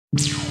I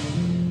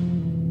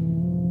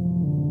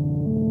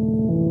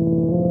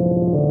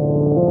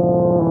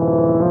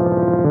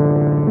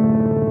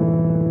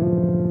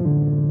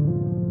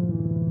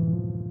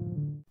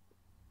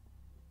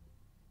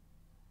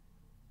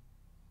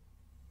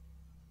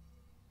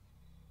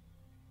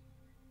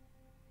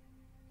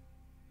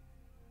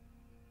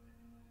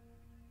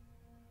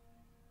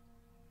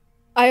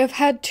have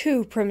had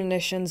 2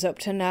 premonitions up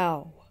to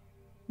now.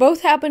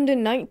 Both happened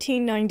in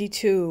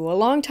 1992, a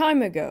long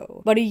time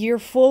ago, but a year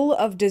full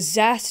of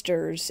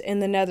disasters in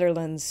the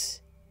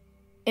Netherlands.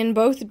 In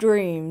both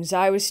dreams,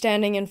 I was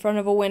standing in front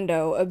of a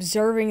window,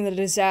 observing the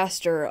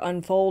disaster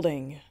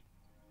unfolding.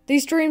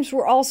 These dreams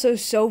were also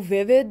so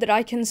vivid that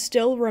I can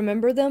still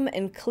remember them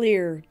in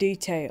clear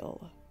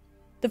detail.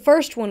 The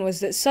first one was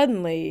that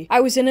suddenly, I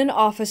was in an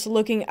office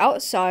looking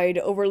outside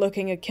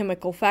overlooking a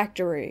chemical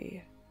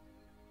factory.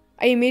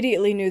 I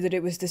immediately knew that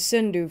it was the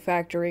Sindhu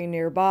factory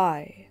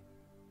nearby.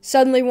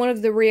 Suddenly, one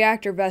of the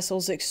reactor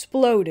vessels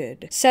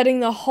exploded, setting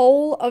the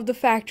whole of the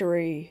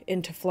factory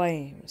into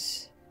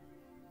flames.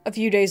 A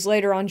few days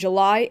later, on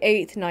July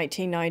 8,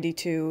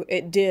 1992,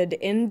 it did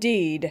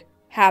indeed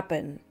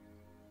happen.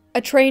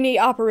 A trainee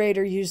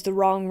operator used the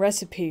wrong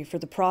recipe for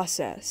the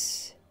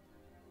process.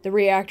 The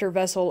reactor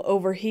vessel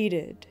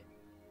overheated.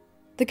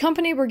 The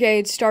company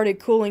brigade started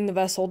cooling the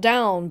vessel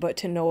down, but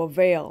to no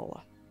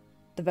avail.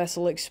 The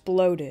vessel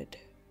exploded.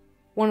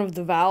 One of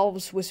the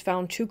valves was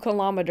found 2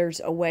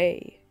 kilometers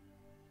away.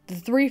 The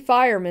 3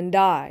 firemen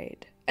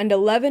died, and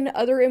 11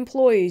 other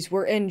employees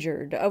were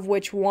injured, of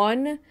which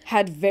 1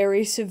 had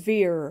very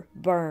severe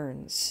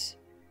burns.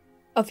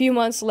 A few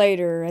months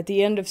later, at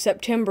the end of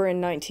September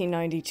in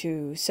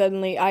 1992,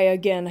 suddenly I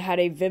again had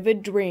a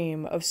vivid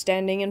dream of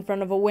standing in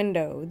front of a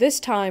window, this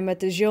time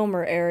at the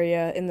Zilmer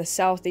area in the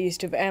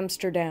southeast of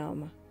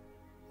Amsterdam.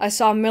 I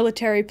saw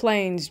military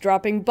planes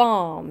dropping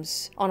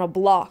bombs on a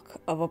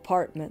block of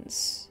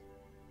apartments.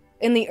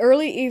 In the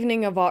early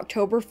evening of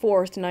October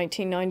 4th,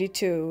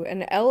 1992,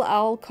 an El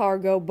Al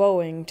cargo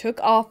Boeing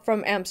took off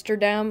from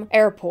Amsterdam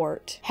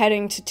Airport,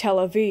 heading to Tel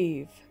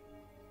Aviv.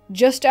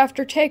 Just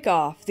after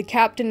takeoff, the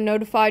captain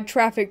notified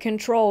traffic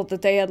control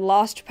that they had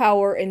lost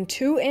power in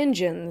 2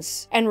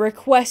 engines and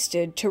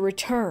requested to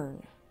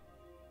return.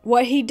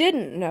 What he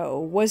didn't know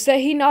was that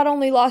he not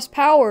only lost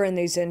power in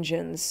these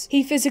engines,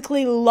 he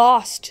physically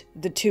lost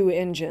the 2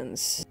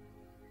 engines.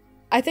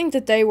 I think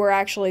that they were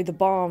actually the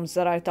bombs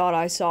that I thought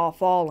I saw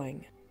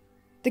falling.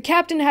 The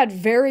captain had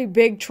very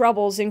big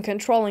troubles in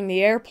controlling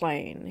the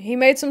airplane. He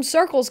made some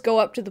circles go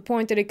up to the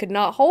point that he could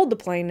not hold the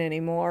plane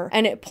anymore,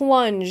 and it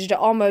plunged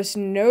almost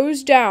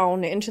nose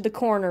down into the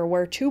corner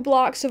where 2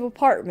 blocks of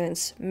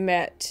apartments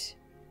met.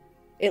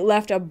 It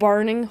left a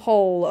burning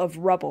hole of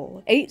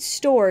rubble, 8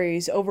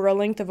 stories over a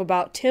length of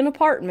about 10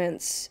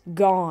 apartments,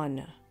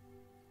 gone.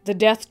 The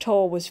death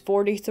toll was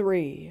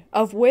 43,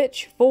 of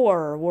which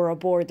 4 were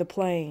aboard the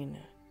plane.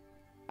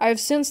 I have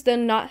since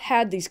then not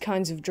had these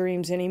kinds of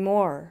dreams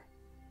anymore.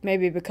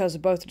 Maybe because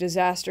both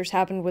disasters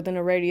happened within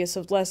a radius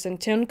of less than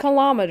 10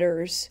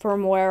 kilometers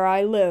from where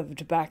I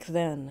lived back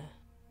then.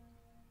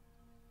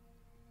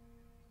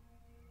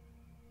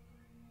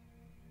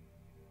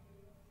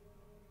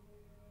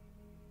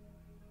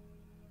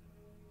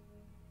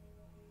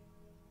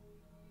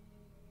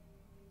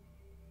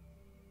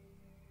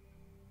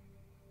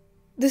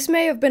 This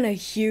may have been a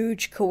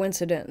huge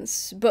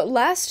coincidence, but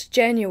last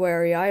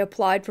January I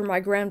applied for my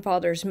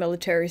grandfather's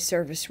military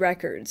service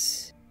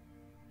records.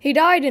 He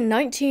died in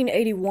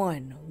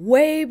 1981,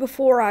 way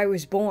before I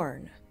was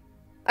born.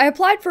 I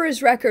applied for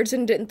his records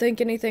and didn't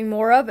think anything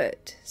more of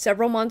it.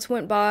 Several months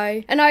went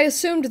by, and I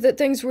assumed that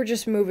things were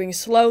just moving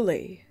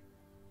slowly.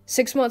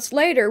 6 months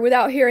later,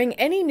 without hearing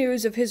any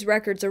news of his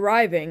records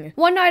arriving,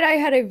 one night I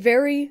had a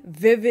very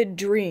vivid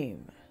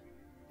dream.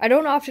 I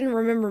don't often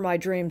remember my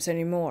dreams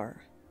anymore.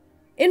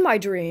 In my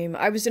dream,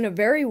 I was in a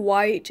very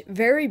white,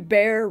 very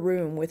bare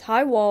room with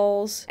high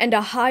walls and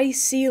a high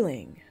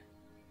ceiling.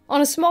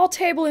 On a small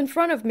table in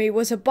front of me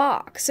was a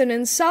box, and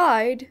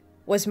inside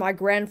was my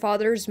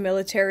grandfather's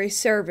military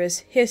service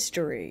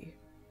history.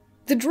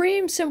 The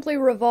dream simply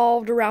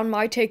revolved around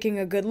my taking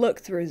a good look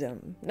through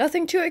them,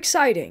 nothing too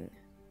exciting.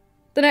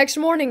 The next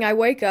morning I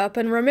wake up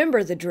and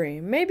remember the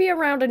dream, maybe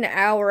around an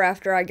hour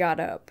after I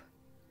got up.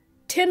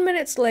 10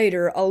 minutes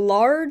later, a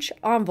large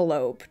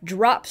envelope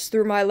drops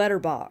through my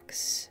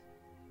letterbox.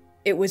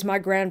 It was my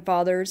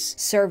grandfather's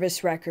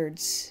service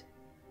records.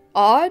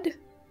 Odd?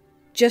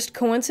 Just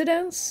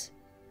coincidence?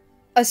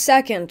 A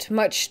second,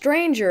 much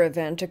stranger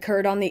event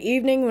occurred on the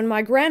evening when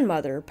my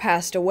grandmother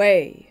passed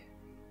away.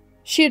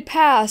 She had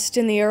passed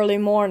in the early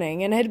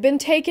morning and had been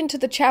taken to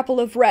the Chapel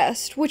of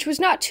Rest, which was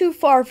not too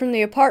far from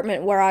the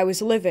apartment where I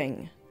was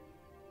living.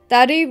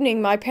 That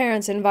evening, my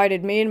parents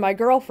invited me and my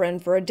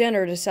girlfriend for a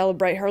dinner to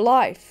celebrate her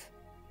life.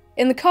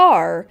 In the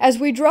car, as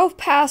we drove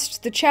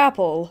past the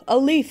chapel, a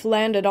leaf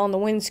landed on the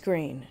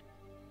windscreen.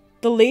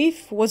 The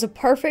leaf was a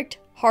perfect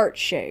heart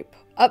shape,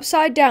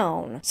 upside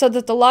down, so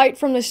that the light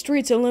from the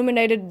streets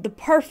illuminated the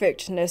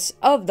perfectness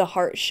of the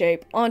heart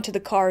shape onto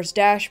the car's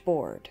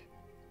dashboard.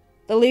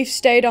 The leaf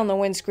stayed on the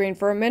windscreen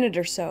for a minute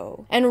or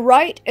so, and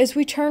right as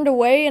we turned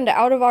away and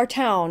out of our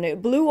town,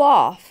 it blew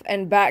off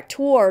and back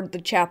toward the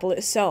chapel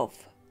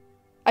itself.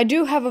 I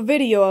do have a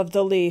video of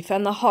the leaf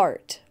and the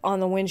heart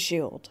on the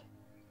windshield.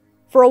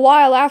 For a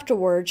while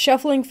afterward,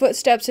 shuffling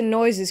footsteps and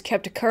noises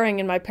kept occurring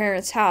in my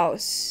parents'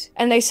 house,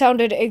 and they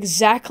sounded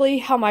exactly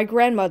how my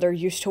grandmother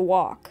used to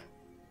walk.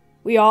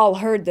 We all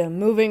heard them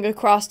moving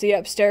across the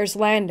upstairs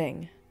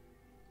landing.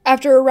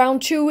 After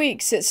around 2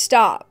 weeks, it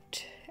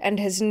stopped, and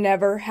has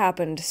never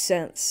happened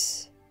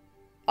since.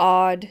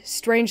 Odd,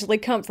 strangely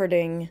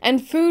comforting,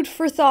 and food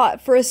for thought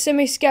for a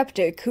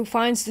semi-skeptic who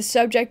finds the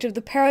subject of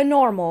the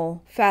paranormal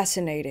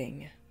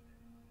fascinating.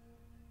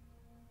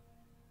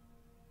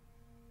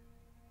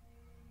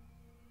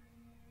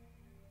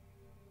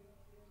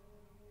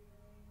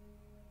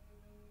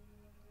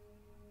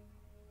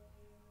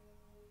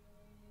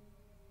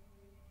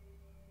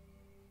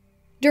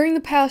 During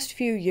the past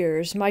few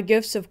years, my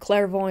gifts of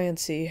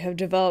clairvoyancy have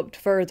developed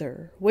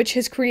further, which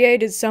has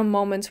created some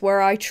moments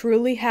where I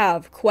truly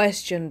have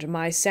questioned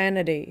my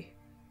sanity.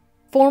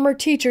 Former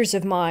teachers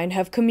of mine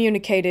have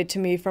communicated to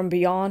me from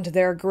beyond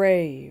their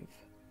grave.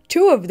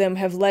 2 of them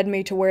have led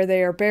me to where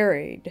they are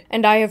buried,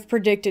 and I have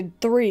predicted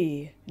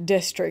 3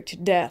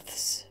 district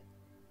deaths.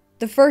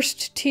 The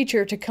first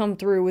teacher to come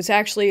through was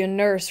actually a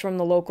nurse from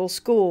the local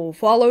school,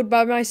 followed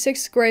by my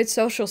 6th grade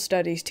social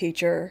studies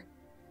teacher.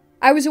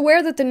 I was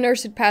aware that the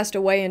nurse had passed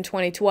away in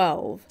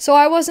 2012, so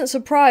I wasn't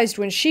surprised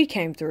when she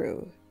came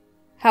through.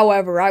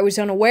 However, I was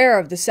unaware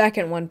of the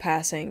second one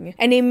passing,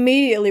 and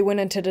immediately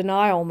went into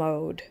denial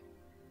mode.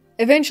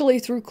 Eventually,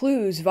 through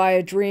clues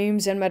via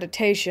dreams and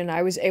meditation,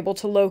 I was able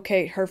to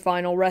locate her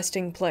final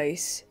resting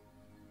place.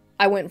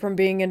 I went from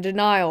being in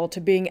denial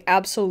to being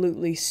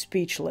absolutely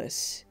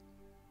speechless.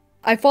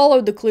 I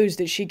followed the clues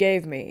that she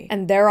gave me,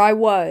 and there I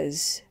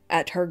was,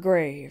 at her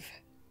grave.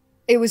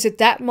 It was at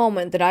that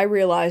moment that I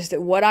realized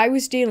that what I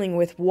was dealing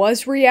with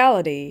was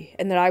reality,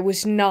 and that I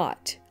was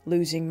not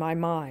losing my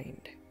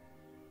mind.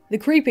 The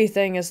creepy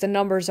thing is the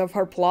numbers of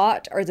her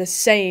plot are the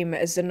same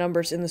as the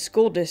numbers in the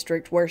school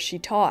district where she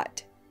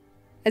taught.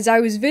 As I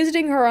was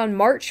visiting her on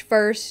March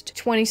 1st,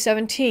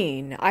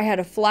 2017, I had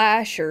a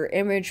flash or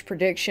image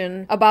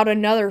prediction about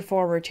another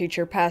former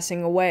teacher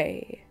passing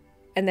away,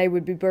 and they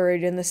would be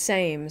buried in the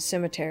same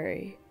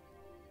cemetery.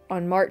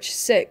 On March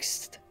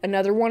 6th,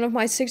 another one of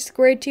my 6th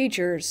grade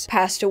teachers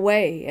passed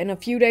away, and a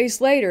few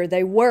days later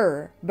they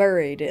were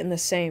buried in the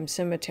same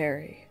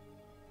cemetery.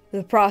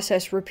 The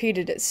process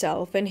repeated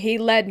itself, and he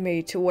led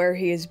me to where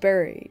he is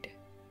buried.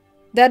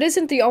 That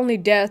isn't the only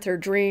death or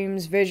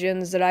dreams,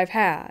 visions that I've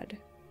had.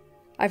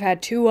 I've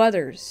had 2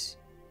 others.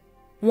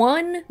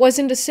 One was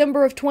in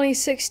December of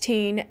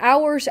 2016,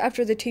 hours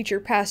after the teacher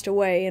passed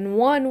away, and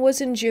one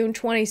was in June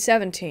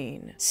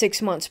 2017,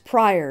 6 months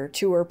prior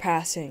to her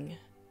passing.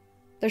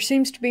 There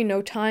seems to be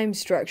no time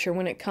structure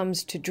when it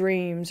comes to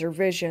dreams or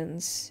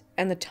visions,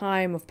 and the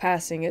time of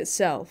passing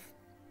itself.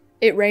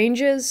 It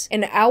ranges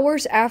in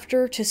hours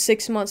after to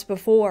 6 months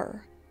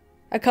before.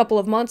 A couple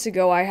of months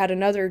ago I had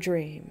another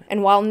dream,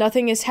 and while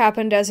nothing has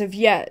happened as of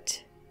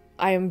yet,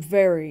 I am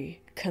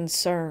very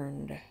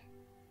concerned.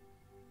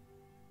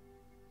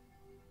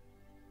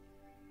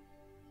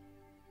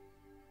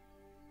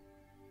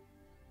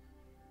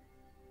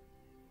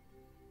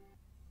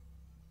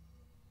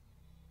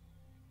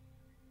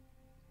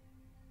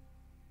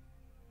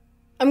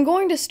 I'm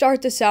going to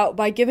start this out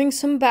by giving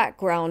some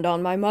background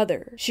on my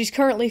mother. She's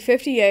currently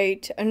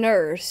 58, a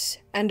nurse,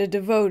 and a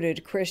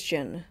devoted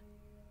Christian.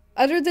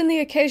 Other than the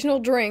occasional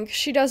drink,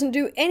 she doesn't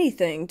do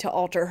anything to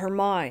alter her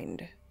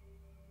mind.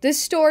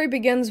 This story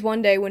begins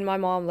one day when my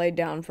mom laid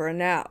down for a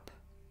nap.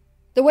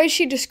 The way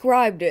she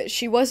described it,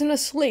 she wasn't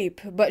asleep,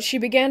 but she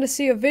began to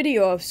see a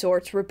video of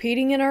sorts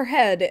repeating in her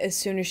head as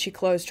soon as she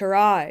closed her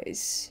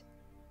eyes.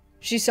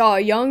 She saw a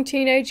young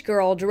teenage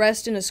girl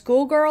dressed in a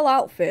schoolgirl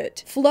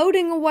outfit,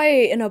 floating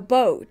away in a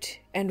boat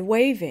and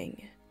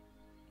waving.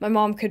 My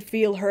mom could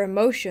feel her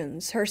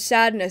emotions, her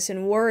sadness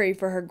and worry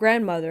for her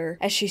grandmother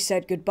as she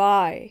said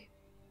goodbye.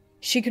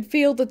 She could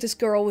feel that this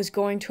girl was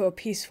going to a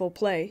peaceful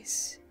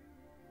place.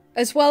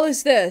 As well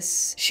as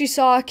this, she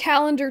saw a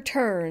calendar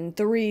turn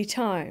 3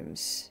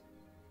 times.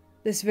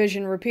 This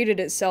vision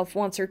repeated itself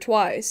once or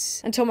twice,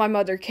 until my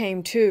mother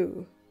came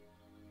to.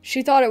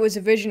 She thought it was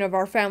a vision of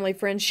our family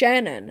friend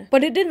Shannon,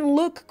 but it didn't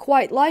look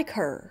quite like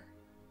her.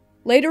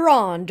 Later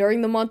on,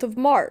 during the month of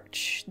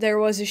March, there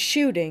was a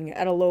shooting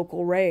at a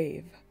local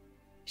rave.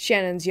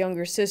 Shannon's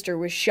younger sister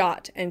was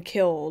shot and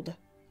killed.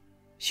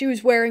 She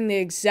was wearing the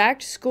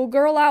exact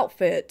schoolgirl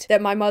outfit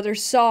that my mother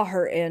saw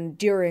her in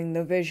during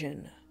the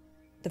vision.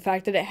 The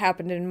fact that it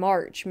happened in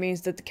March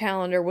means that the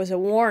calendar was a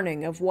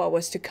warning of what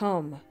was to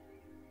come.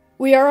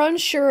 We are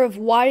unsure of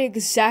why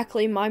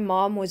exactly my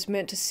mom was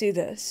meant to see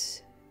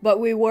this, but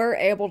we were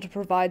able to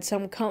provide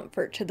some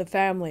comfort to the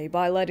family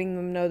by letting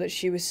them know that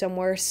she was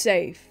somewhere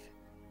safe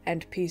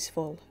and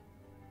peaceful.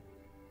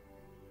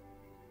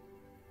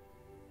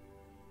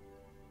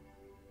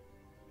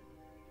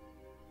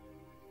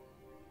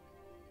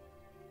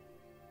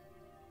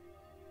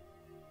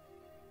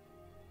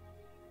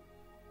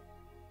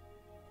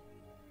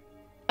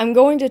 I'm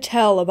going to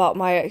tell about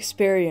my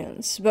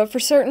experience, but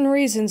for certain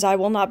reasons I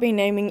will not be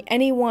naming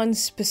anyone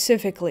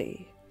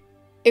specifically.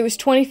 It was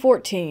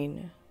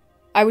 2014.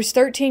 I was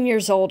 13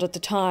 years old at the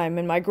time,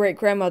 and my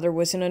great-grandmother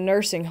was in a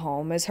nursing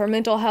home as her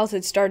mental health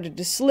had started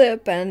to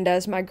slip and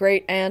as my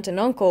great-aunt and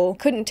uncle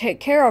couldn't take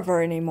care of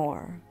her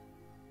anymore.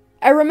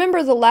 I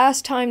remember the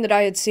last time that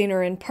I had seen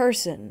her in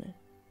person.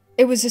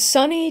 It was a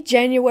sunny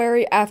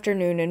January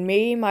afternoon, and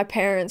me, my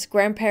parents,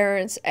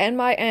 grandparents, and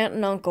my aunt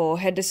and uncle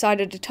had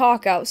decided to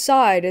talk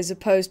outside as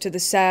opposed to the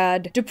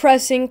sad,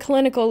 depressing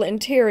clinical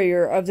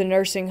interior of the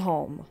nursing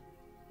home.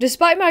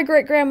 Despite my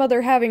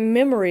great-grandmother having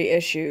memory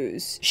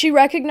issues, she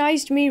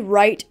recognized me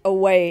right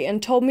away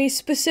and told me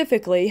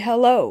specifically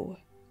hello.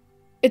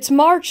 It's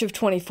March of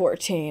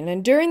 2014,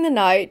 and during the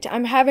night,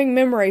 I'm having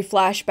memory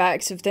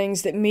flashbacks of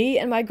things that me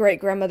and my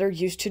great-grandmother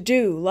used to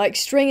do, like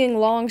stringing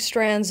long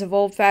strands of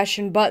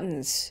old-fashioned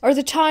buttons, or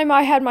the time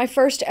I had my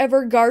first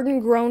ever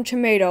garden-grown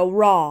tomato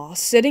raw,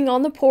 sitting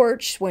on the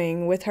porch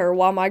swing with her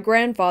while my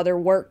grandfather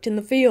worked in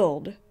the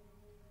field.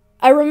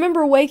 I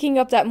remember waking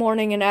up that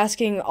morning and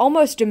asking,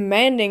 almost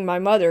demanding my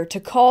mother to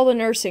call the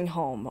nursing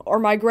home, or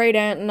my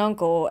great-aunt and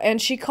uncle, and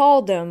she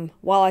called them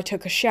while I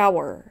took a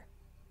shower.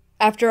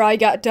 After I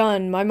got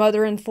done, my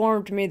mother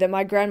informed me that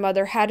my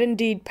grandmother had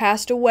indeed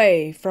passed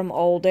away from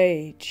old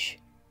age.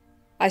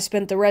 I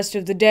spent the rest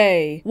of the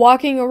day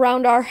walking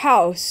around our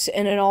house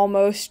in an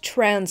almost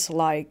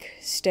trance-like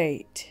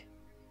state.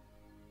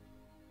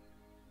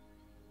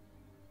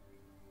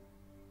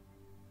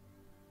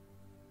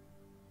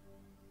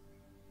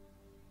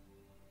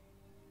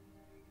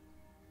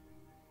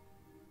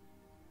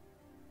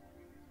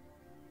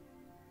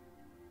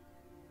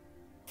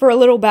 For a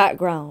little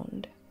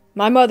background,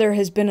 my mother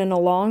has been in a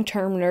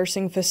long-term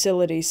nursing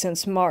facility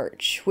since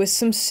March, with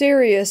some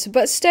serious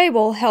but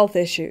stable health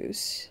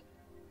issues.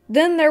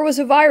 Then there was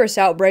a virus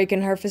outbreak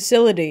in her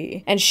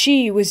facility, and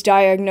she was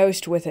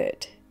diagnosed with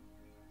it.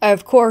 I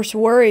of course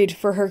worried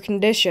for her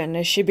condition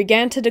as she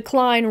began to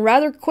decline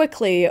rather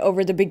quickly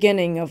over the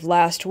beginning of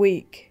last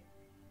week.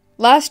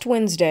 Last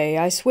Wednesday,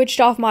 I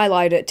switched off my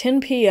light at 10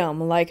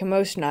 p.m. like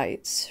most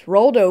nights,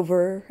 rolled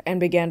over, and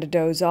began to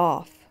doze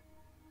off.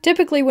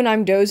 Typically when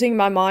I'm dozing,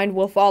 my mind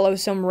will follow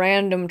some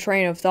random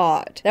train of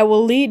thought that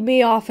will lead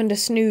me off into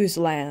snooze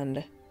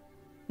land.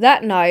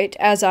 That night,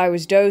 as I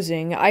was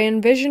dozing, I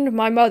envisioned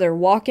my mother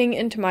walking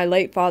into my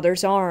late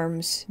father's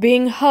arms,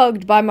 being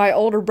hugged by my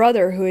older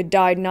brother who had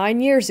died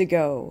 9 years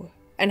ago,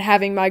 and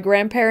having my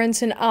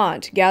grandparents and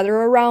aunt gather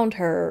around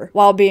her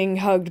while being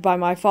hugged by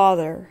my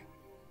father.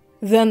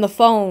 Then the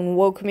phone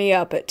woke me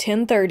up at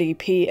 10:30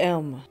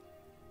 p.m.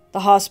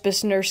 The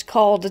hospice nurse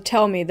called to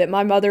tell me that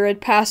my mother had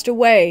passed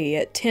away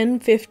at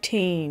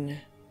 10:15.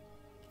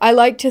 I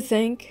like to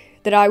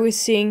think that I was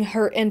seeing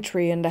her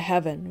entry into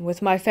heaven,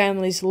 with my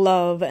family's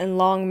love and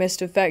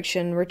long-missed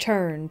affection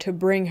return to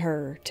bring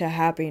her to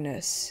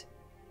happiness.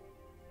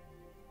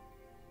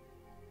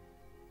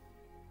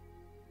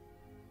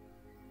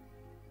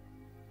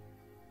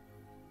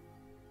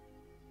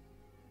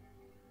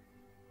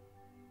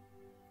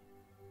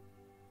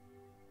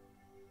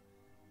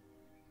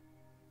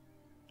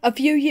 A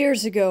few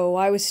years ago,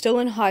 I was still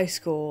in high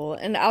school,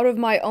 and out of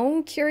my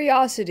own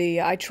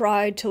curiosity, I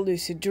tried to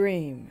lucid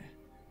dream.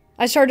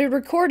 I started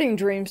recording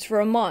dreams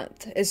for a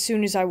month as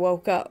soon as I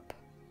woke up.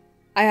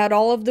 I had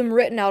all of them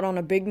written out on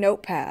a big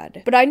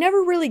notepad, but I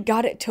never really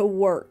got it to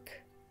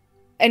work.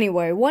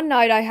 Anyway, one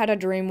night I had a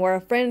dream where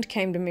a friend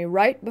came to me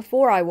right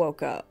before I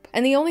woke up,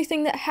 and the only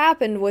thing that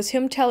happened was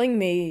him telling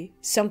me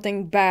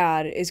something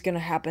bad is gonna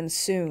happen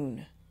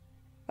soon.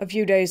 A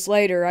few days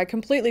later, I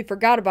completely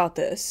forgot about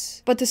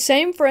this, but the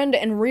same friend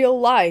in real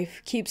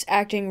life keeps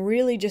acting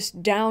really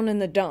just down in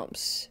the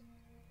dumps.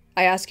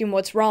 I ask him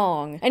what's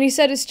wrong, and he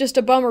said it's just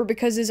a bummer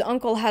because his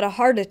uncle had a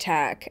heart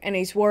attack and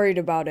he's worried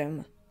about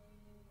him.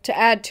 To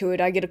add to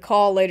it, I get a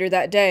call later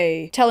that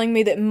day telling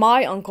me that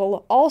my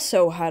uncle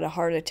also had a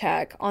heart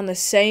attack on the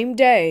same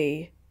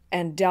day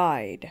and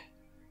died.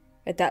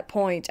 At that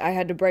point, I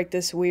had to break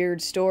this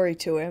weird story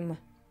to him.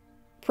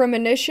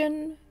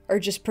 Premonition? Or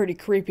just pretty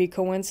creepy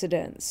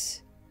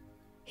coincidence?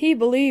 He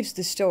believes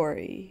the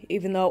story,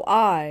 even though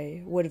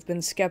I would have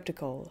been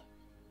skeptical.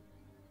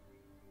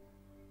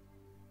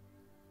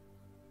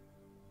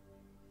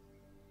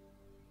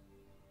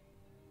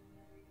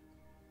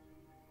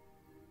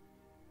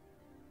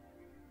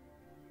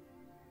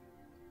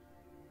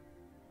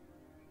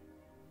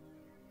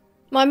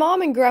 My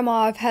mom and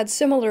grandma have had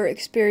similar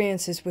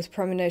experiences with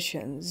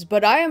premonitions,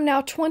 but I am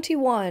now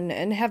 21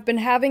 and have been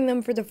having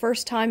them for the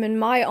first time in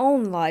my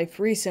own life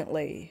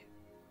recently.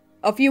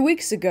 A few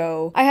weeks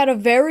ago, I had a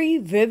very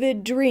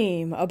vivid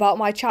dream about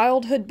my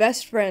childhood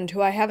best friend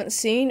who I haven't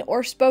seen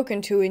or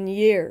spoken to in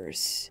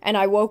years, and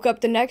I woke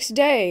up the next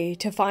day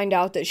to find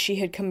out that she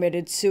had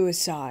committed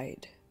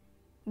suicide.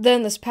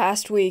 Then this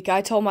past week,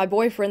 I told my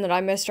boyfriend that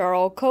I missed our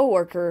old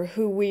coworker,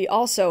 who we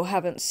also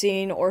haven't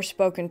seen or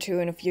spoken to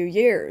in a few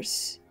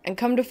years. And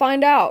come to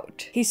find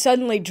out, he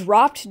suddenly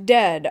dropped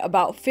dead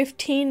about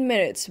 15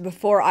 minutes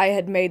before I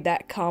had made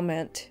that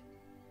comment.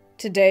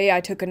 Today I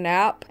took a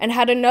nap and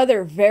had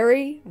another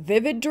very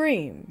vivid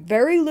dream,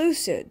 very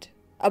lucid,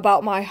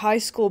 about my high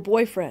school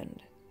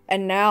boyfriend.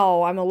 And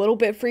now I'm a little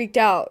bit freaked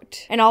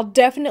out, and I'll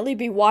definitely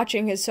be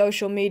watching his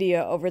social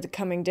media over the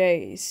coming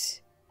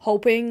days,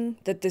 hoping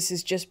that this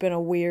has just been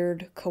a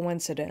weird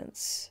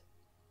coincidence.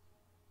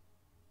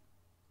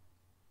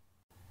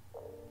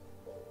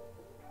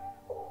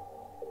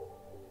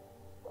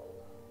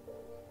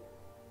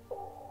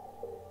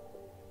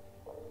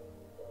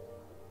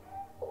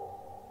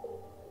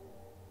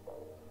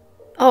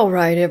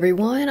 Alright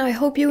everyone, I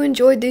hope you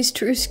enjoyed these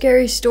true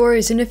scary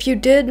stories, and if you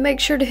did,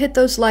 make sure to hit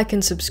those like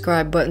and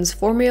subscribe buttons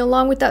for me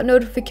along with that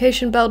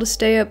notification bell to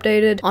stay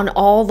updated on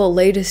all the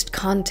latest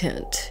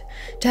content.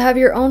 To have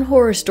your own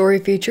horror story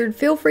featured,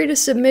 feel free to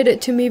submit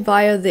it to me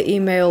via the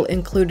email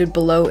included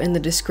below in the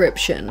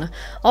description.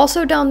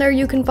 Also down there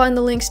you can find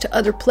the links to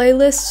other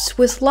playlists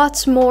with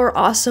lots more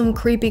awesome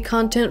creepy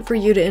content for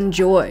you to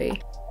enjoy.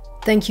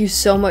 Thank you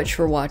so much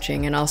for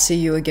watching, and I'll see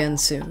you again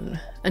soon.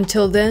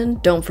 Until then,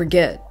 don't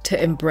forget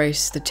to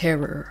embrace the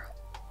terror.